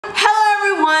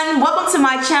everyone, welcome to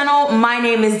my channel. My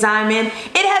name is Diamond.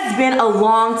 It has been a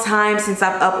long time since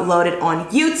I've uploaded on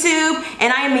YouTube,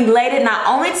 and I am elated not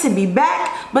only to be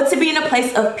back, but to be in a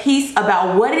place of peace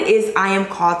about what it is I am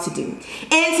called to do.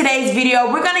 In today's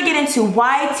video, we're going to get into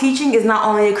why teaching is not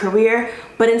only a career,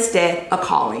 but instead a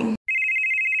calling.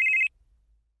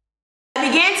 I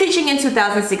began teaching in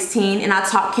 2016, and I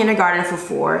taught kindergarten for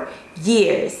 4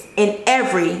 years, and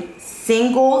every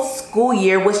single school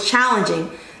year was challenging,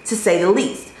 to say the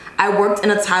least. I worked in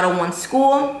a Title I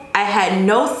school. I had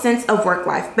no sense of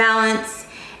work-life balance,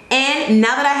 and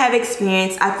now that I have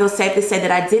experience, I feel safe to say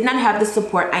that I did not have the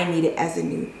support I needed as a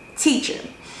new teacher.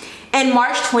 In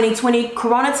March 2020,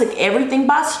 Corona took everything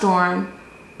by storm,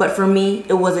 but for me,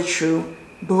 it was a true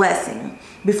blessing.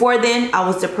 Before then, I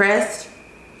was depressed.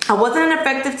 I wasn't an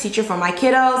effective teacher for my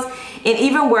kiddos, and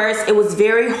even worse, it was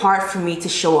very hard for me to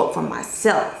show up for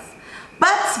myself.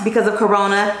 But because of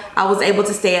Corona, I was able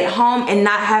to stay at home and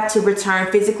not have to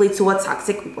return physically to a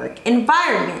toxic work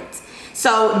environment.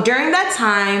 So during that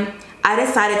time, I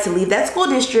decided to leave that school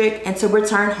district and to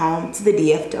return home to the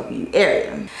DFW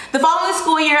area. The following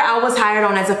school year, I was hired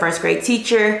on as a first grade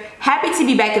teacher. Happy to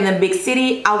be back in the big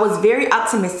city, I was very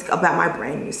optimistic about my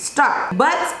brand new start.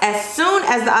 But as soon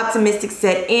as the optimistic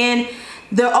set in,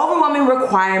 the overwhelming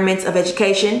requirements of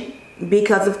education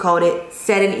because of COVID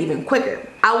set in even quicker.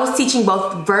 I was teaching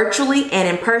both virtually and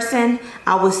in person.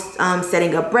 I was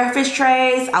setting up breakfast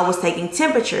trays. I was taking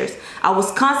temperatures. I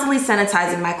was constantly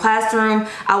sanitizing my classroom.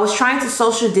 I was trying to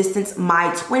social distance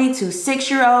my 22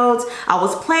 6-year-olds. I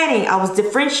was planning. I was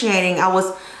differentiating. I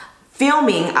was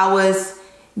filming. I was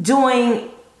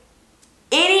doing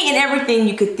any and everything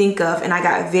you could think of, and I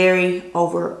got very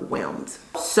overwhelmed.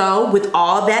 So with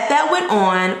all that went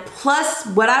on, plus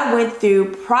what I went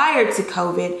through prior to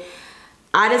COVID,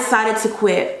 I decided to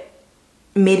quit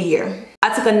mid-year.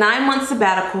 I took a 9-month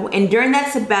sabbatical, and during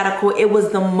that sabbatical, it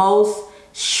was the most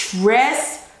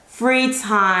stress-free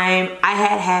time I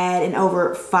had had in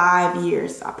over 5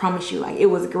 years. I promise you, like, it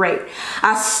was great.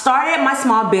 I started my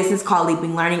small business called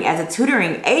Leaping Learning as a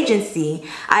tutoring agency.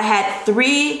 I had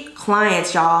 3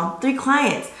 clients, y'all, 3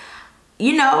 clients.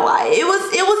 You know, it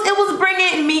was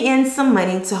bringing me in some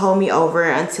money to hold me over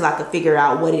until I could figure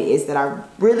out what it is that I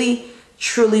really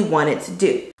truly wanted to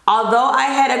do. Although I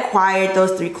had acquired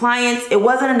those 3 clients, it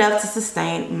wasn't enough to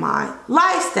sustain my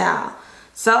lifestyle.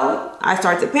 So I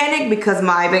started to panic because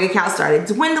my bank account started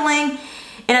dwindling.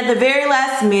 And at the very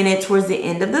last minute, towards the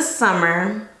end of the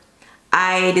summer,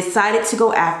 I decided to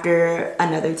go after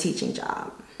another teaching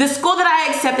job. The school that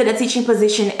I accepted a teaching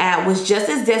position at was just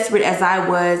as desperate as I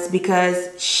was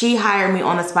because she hired me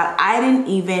on the spot. I didn't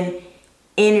even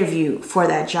interview for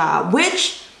that job,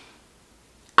 which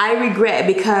I regret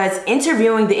because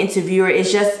interviewing the interviewer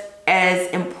is just as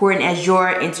important as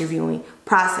your interviewing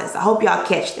process. I hope y'all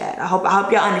catch that. I hope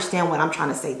y'all understand what I'm trying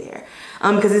to say there.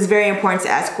 Because it's very important to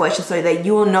ask questions so that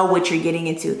you will know what you're getting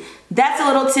into. That's a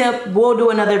little tip. We'll do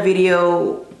another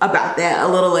video about that a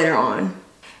little later on.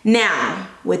 Now,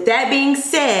 with that being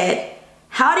said,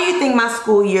 how do you think my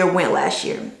school year went last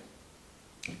year?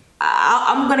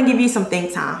 I'm gonna give you some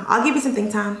think time. I'll give you some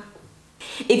think time.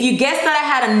 If you guessed that I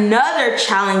had another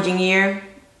challenging year,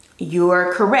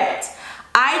 you're correct.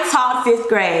 I taught 5th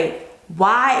grade.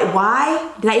 Why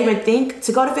did I even think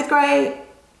to go to 5th grade?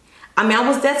 I mean, I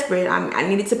was desperate. I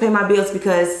needed to pay my bills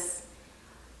because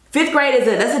 5th grade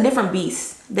that's a different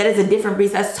beast. That is a different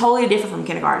beast. That's totally different from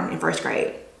kindergarten and 1st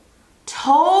grade.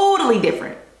 Totally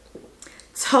different.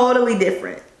 Totally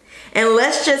different. And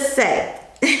let's just say,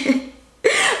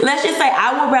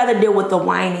 I would rather deal with the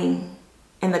whining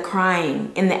and the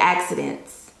crying and the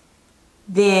accidents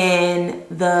than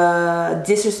the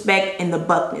disrespect and the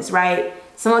buckness, right?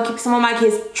 Some of my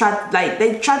kids tried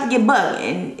to get bugged,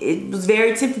 and it was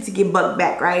very tempting to get bugged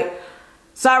back, right?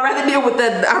 So I'd rather deal with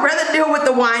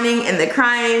the whining and the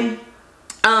crying.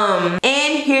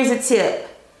 And here's a tip.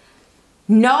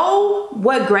 Know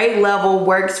what grade level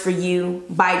works for you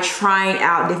by trying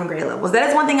out different grade levels. That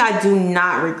is one thing I do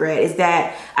not regret, is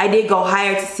that I did go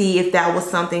higher to see if that was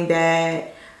something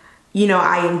that, you know,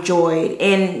 I enjoyed.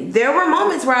 And there were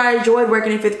moments where I enjoyed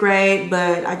working in 5th grade,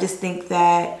 but I just think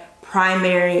that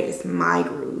primary is my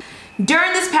groove.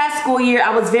 During this past school year, I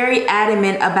was very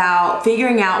adamant about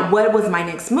figuring out what was my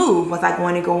next move. Was I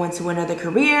going to go into another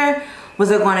career?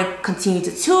 Was I going to continue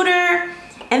to tutor?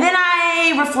 And then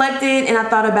I reflected and I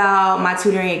thought about my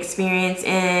tutoring experience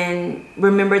and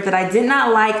remembered that I did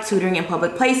not like tutoring in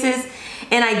public places,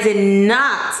 and I did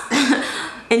not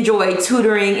enjoy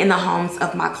tutoring in the homes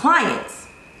of my clients.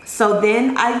 So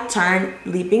then I turned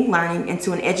Leaping Learning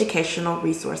into an educational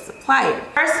resource supplier.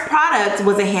 First product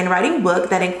was a handwriting book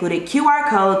that included QR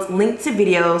codes linked to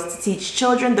videos to teach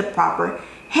children the proper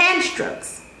hand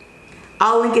strokes.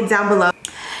 I'll link it down below.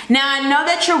 Now I know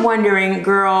that you're wondering,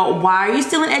 girl, why are you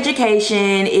still in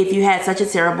education if you had such a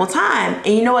terrible time?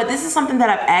 And you know what? This is something that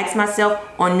I've asked myself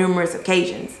on numerous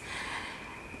occasions.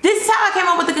 This is how I came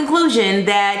up with the conclusion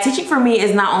that teaching for me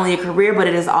is not only a career, but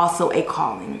it is also a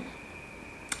calling.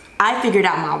 I figured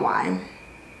out my why.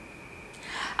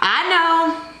 I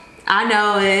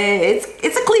know, it's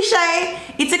a cliche.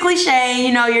 It's a cliche,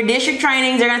 you know, your district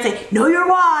trainings, they're gonna say, know your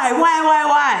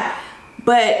why?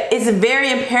 But it's very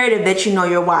imperative that you know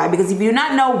your why, because if you do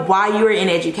not know why you are in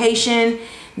education,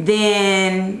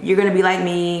 then you're gonna be like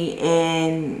me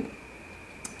and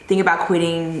think about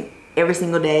quitting every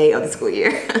single day of the school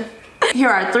year. Here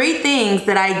are 3 things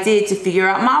that I did to figure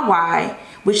out my why,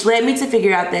 which led me to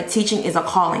figure out that teaching is a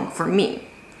calling for me.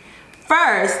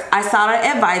 First, I sought out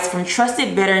advice from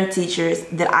trusted veteran teachers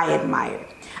that I admired.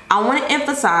 I want to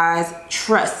emphasize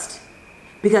trust,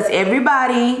 because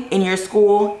everybody in your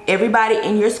school, everybody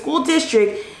in your school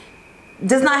district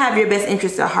does not have your best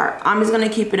interests at heart. I'm just going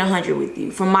to keep it 100 with you.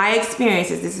 From my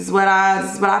experiences, this is what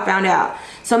I found out.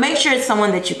 So make sure it's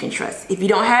someone that you can trust. If you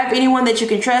don't have anyone that you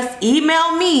can trust,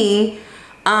 email me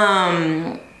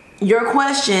your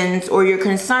questions or your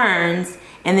concerns,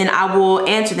 and then I will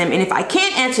answer them. And if I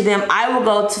can't answer them, I will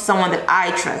go to someone that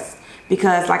I trust,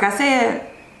 because like I said,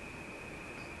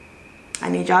 I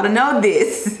need y'all to know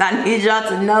this. I need y'all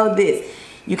to know this.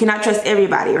 You cannot trust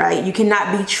everybody, right? You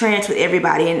cannot be trans with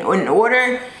everybody. And in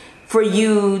order for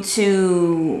you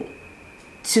to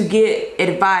get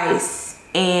advice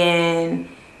and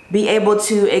be able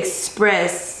to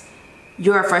express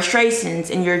your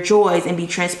frustrations and your joys and be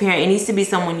transparent, it needs to be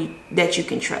someone that you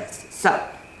can trust. So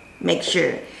make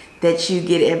sure that you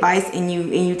get advice and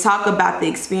you talk about the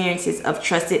experiences of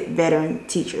trusted veteran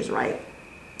teachers, right?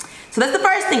 So that's the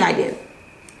first thing I did.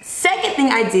 Second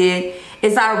thing I did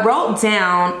is I wrote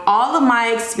down all of my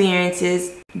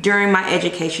experiences during my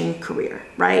education career,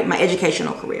 right? My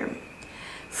educational career.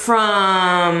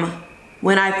 From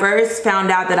when I first found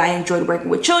out that I enjoyed working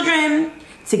with children,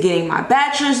 to getting my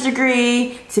bachelor's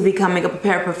degree, to becoming a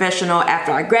paraprofessional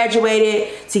after I graduated,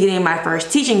 to getting my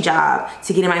first teaching job,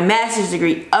 to getting my master's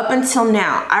degree. Up until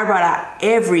now, I wrote out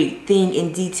everything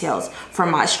in details,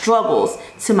 from my struggles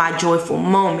to my joyful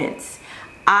moments.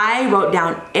 I wrote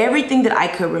down everything that I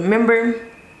could remember,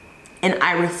 and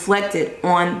I reflected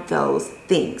on those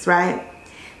things, right?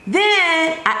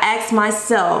 Then I asked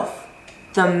myself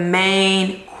the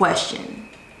main question.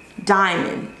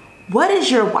 Diamond, what is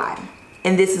your why?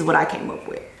 And this is what I came up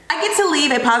with. I get to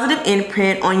leave a positive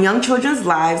imprint on young children's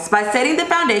lives by setting the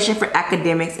foundation for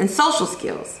academics and social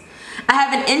skills. I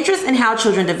have an interest in how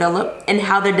children develop and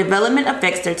how their development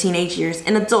affects their teenage years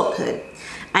and adulthood.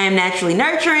 I am naturally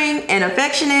nurturing and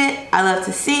affectionate. I love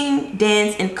to sing,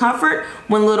 dance, and comfort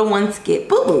when little ones get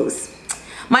boo-boos.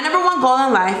 My number one goal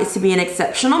in life is to be an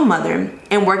exceptional mother,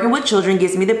 and working with children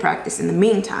gives me the practice in the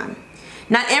meantime.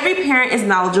 Not every parent is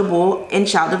knowledgeable in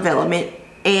child development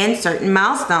and certain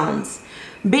milestones.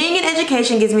 Being in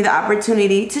education gives me the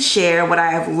opportunity to share what I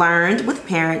have learned with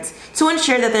parents to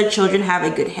ensure that their children have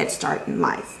a good head start in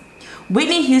life.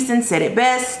 Whitney Houston said it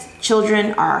best,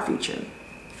 children are our future.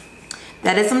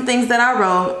 That is some things that I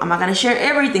wrote. I'm not going to share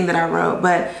everything that I wrote,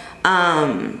 but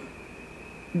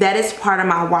that is part of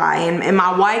my why. And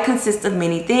my why consists of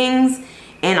many things,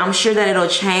 and I'm sure that it'll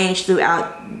change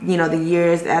throughout, you know, the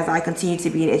years as I continue to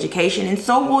be in education, and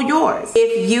so will yours.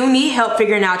 If you need help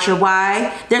figuring out your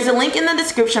why, there's a link in the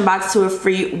description box to a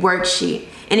free worksheet.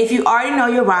 And if you already know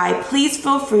your why, please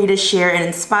feel free to share and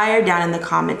inspire down in the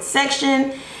comments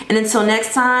section. And until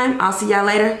next time, I'll see y'all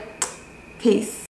later. Peace.